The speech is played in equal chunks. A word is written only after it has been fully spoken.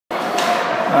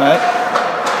Alright.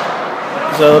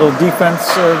 There's a little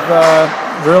defensive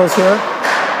drills here.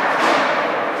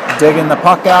 Digging the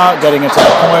puck out, getting it to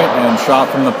the point, and shot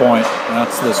from the point.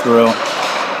 That's this drill.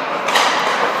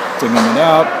 Digging it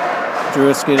out.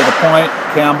 Drewski to the point.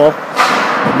 Campbell.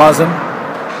 Muzzin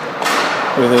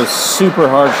with his super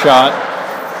hard shot.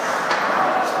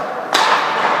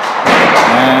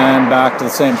 And back to the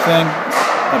same thing.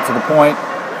 Up to the point.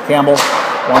 Campbell.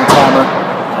 One-timer.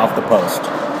 Off the post.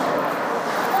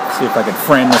 See if I can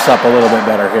frame this up a little bit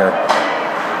better here.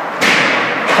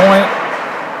 Point.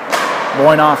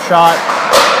 Voinov shot.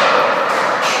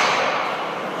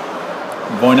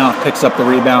 Voinov picks up the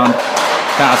rebound,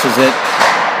 passes it,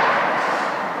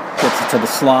 gets it to the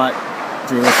slot,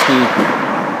 Drewski,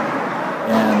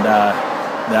 and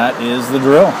that is the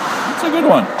drill. It's a good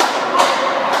one.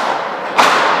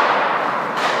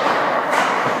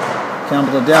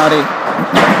 Campbell to Dowdy.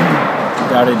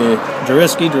 Dowdy to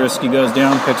Drewski. Drewski goes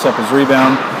down, picks up his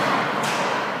rebound,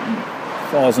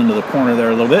 falls into the corner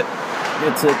there a little bit.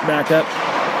 Gets it back up.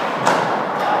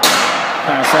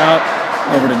 Pass out.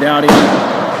 Over to Dowdy.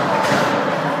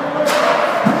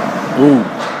 Ooh.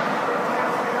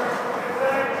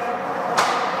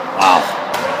 Wow.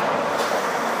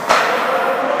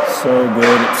 So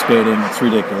good at skating. It's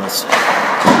ridiculous.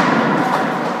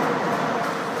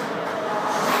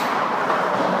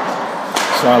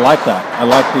 So I like that. I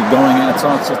like the going. It's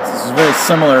very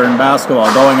similar in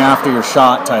basketball. Going after your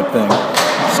shot type thing.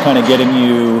 Just kind of getting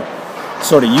you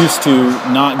sort of used to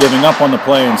not giving up on the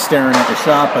play and staring at the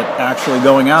shot, but actually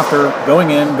going after,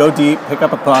 going in, go deep, pick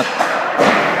up a puck.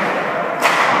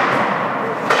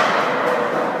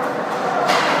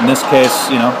 In this case,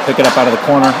 pick it up out of the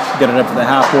corner, get it up to the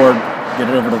half board, get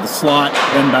it over to the slot,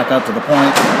 then back out to the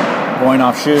point.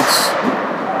 Voinov shoots.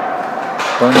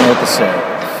 Bernier with the save.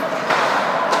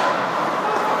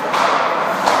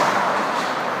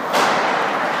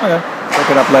 Okay, pick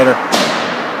it up later.